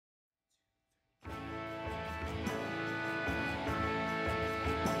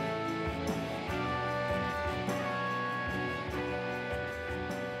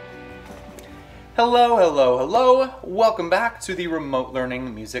Hello, hello, hello! Welcome back to the Remote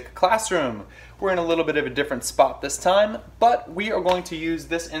Learning Music Classroom. We're in a little bit of a different spot this time, but we are going to use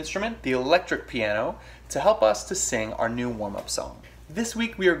this instrument, the electric piano, to help us to sing our new warm-up song. This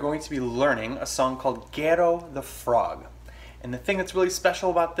week we are going to be learning a song called Gero the Frog. And the thing that's really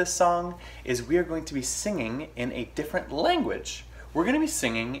special about this song is we are going to be singing in a different language. We're going to be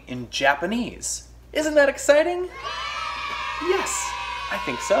singing in Japanese. Isn't that exciting? Yes, I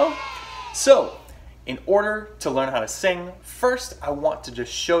think so. So, in order to learn how to sing, first I want to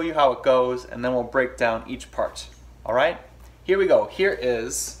just show you how it goes and then we'll break down each part. Alright? Here we go. Here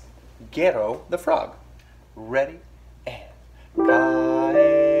is Gero the Frog. Ready? And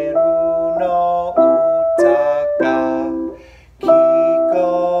Kaeru no utaka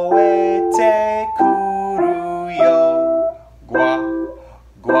kikoete kuru yo gwa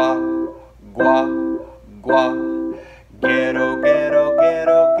gwa gwa gwa Gero gero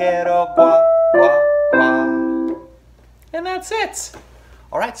gero gero gwa gwa gwa. And that's it.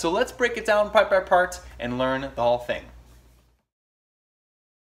 Alright, so let's break it down part by part and learn the whole thing.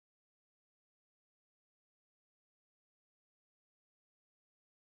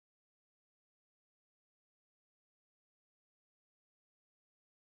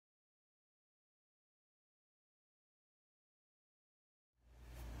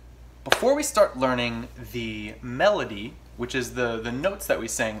 Before we start learning the melody, which is the notes that we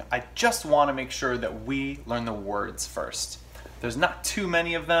sing, I just want to make sure that we learn the words first. There's not too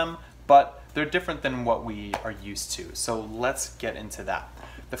many of them, but they're different than what we are used to. So let's get into that.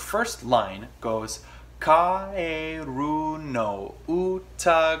 The first line goes, Kaeru no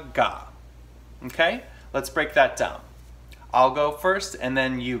utaga. Okay, let's break that down. I'll go first and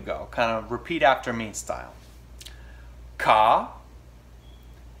then you go. Kind of repeat after me style. Ka,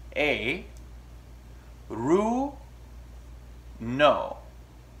 e, ru, no.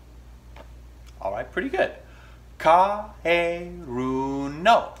 All right, pretty good. Kaeru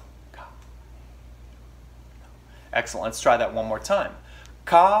no. Excellent. Let's try that one more time.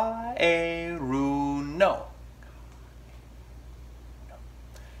 Kaeru no.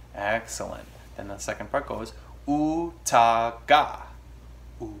 Excellent. Then the second part goes utaga.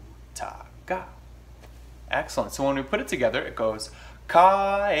 Utaga. Excellent. So when we put it together, it goes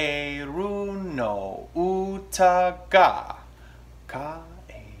Kaeru no utaga. Kaeru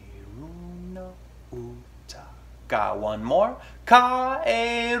no utaga. One more.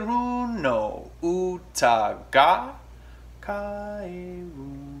 Kaeru no utaga.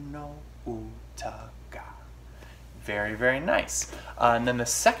 Kaeru no utaga. Very, very nice. And then the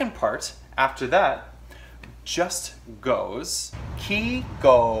second part after that just goes Kikoete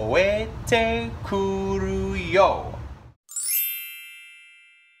kuru yo.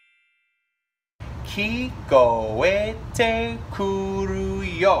 Kikoete kuru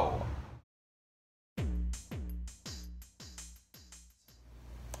yo.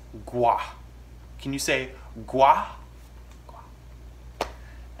 Gwa. Can you say gwa? Gwa.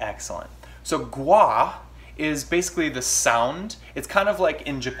 Excellent. So gwa is basically the sound. It's kind of like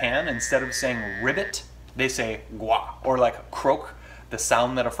in Japan, instead of saying ribbit, they say gwa, or like croak, the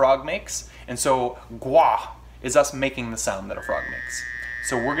sound that a frog makes. And so gwa is us making the sound that a frog makes.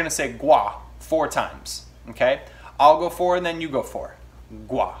 So we're gonna say gwa 4 times, okay? I'll go 4 and then you go 4.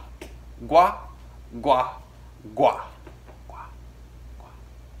 Gwa, gwa, gwa, gwa.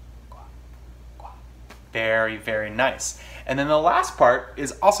 Very, very nice. And then the last part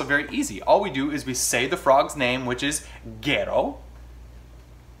is also very easy. All we do is we say the frog's name, which is Gero.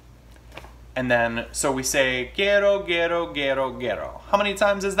 And then, so we say Gero, Gero, Gero, Gero. How many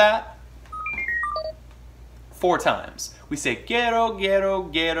times is that? 4 times. We say Gero, Gero,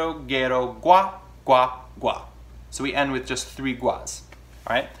 Gero, Gero, Gwa, Gwa, Gwa. So we end with just 3 guas.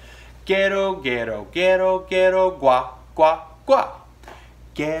 All right? Gero, Gero, Gero, Gero, Gwa, Gwa, Gwa.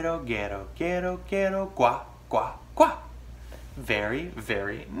 Gero, Gero, Gero, Gero, Gwa, Gwa, Gwa. Very,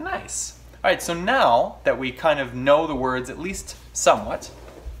 very nice. All right, so now that we kind of know the words at least somewhat,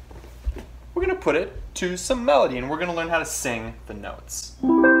 we're going to put it to some melody and we're going to learn how to sing the notes.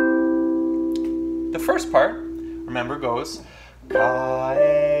 The first part, remember, goes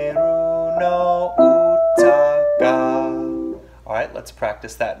Kaeru no utaga. All right, let's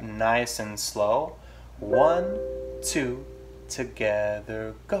practice that nice and slow. 1, 2,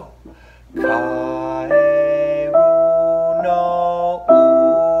 together, go. Kaeru no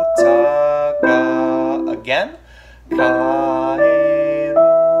utaga. Again. Kaeru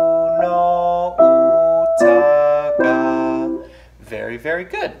no utaga. Very, very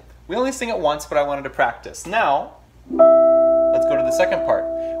good. We only sing it once, but I wanted to practice. Now, let's go to the second part,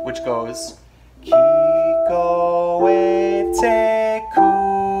 which goes Kikoete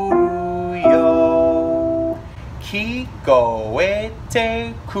kuru yo.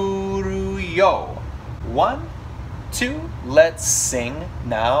 Kikoete kuru yo. 1, 2, let's sing,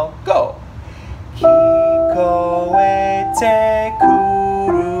 now go. Kikoete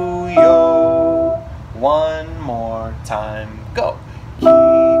kuru yo. One more time, go.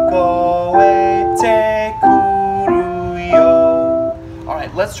 Kikoete kuru yo. All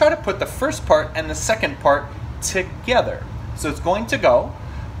right, let's try to put the first part and the second part together. So it's going to go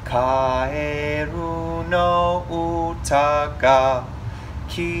Kaeru no uta ga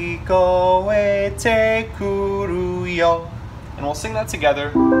kikoete kuru yo. And we'll sing that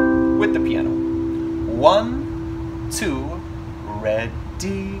together with the piano. 1, 2,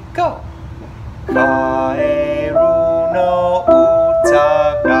 ready, go. Kaeru no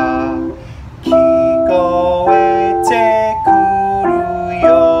uta ga kikoete kuru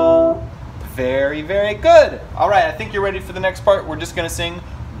yo. Very, very good. All right, I think you're ready for the next part. We're just gonna sing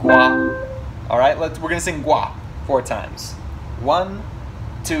gua. All right, we're gonna sing gua 4 times. 1,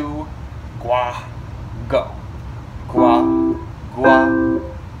 2, gua, go. Gua, gua,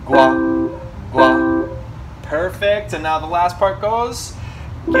 gua, gua. Perfect. And now the last part goes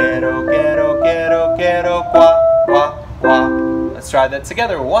gero, gero, gero, gero, gua, gua, gua. Let's try that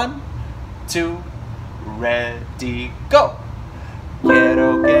together. 1, 2, ready, go.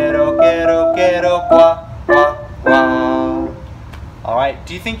 Gero, gero, gero, gero, gua, gua, gua. All right,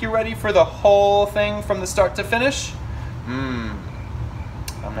 do you think you're ready for the whole thing from the start to finish? I'm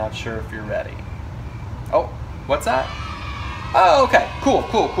not sure if you're ready. Oh, what's that? Oh, okay, cool,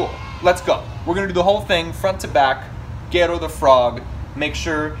 cool, cool. Let's go. We're gonna do the whole thing front to back, Gero the Frog. Make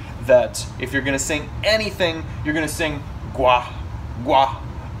sure that if you're gonna sing anything, you're gonna sing gua, gua,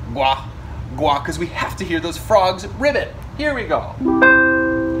 gua, gua, because we have to hear those frogs ribbit. Here we go.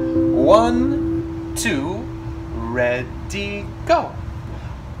 1, 2, ready, go.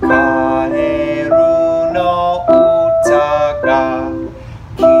 Kaeru no uta ga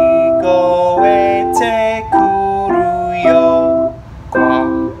kikoete kuru yo. Gua,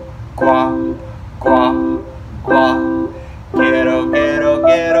 gua, gua, gua. Gero, gero,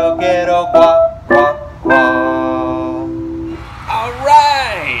 gero, gero, gua, gua, gua. All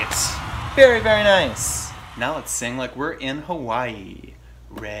right. Very, very nice. Now let's sing like we're in Hawaii.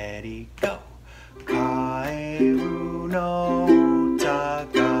 Ready, go. Kaeru no uta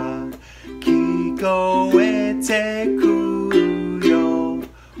ga kikoete kuru yo.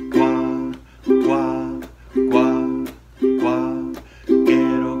 Gua, gua, gua, gua.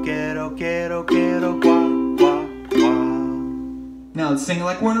 Gero, gero, gero, gero, gua, gua, gua. Now let's sing it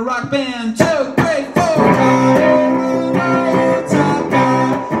like we're in a rock band. 2, 3, 4. Kaeru no uta ga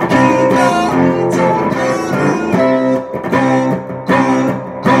kikoete kuru yo.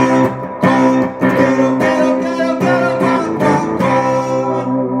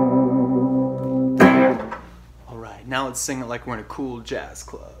 Now let's sing it like we're in a cool jazz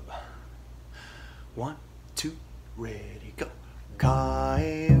club. 1, 2, ready, go.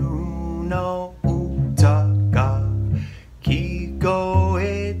 Kaeru no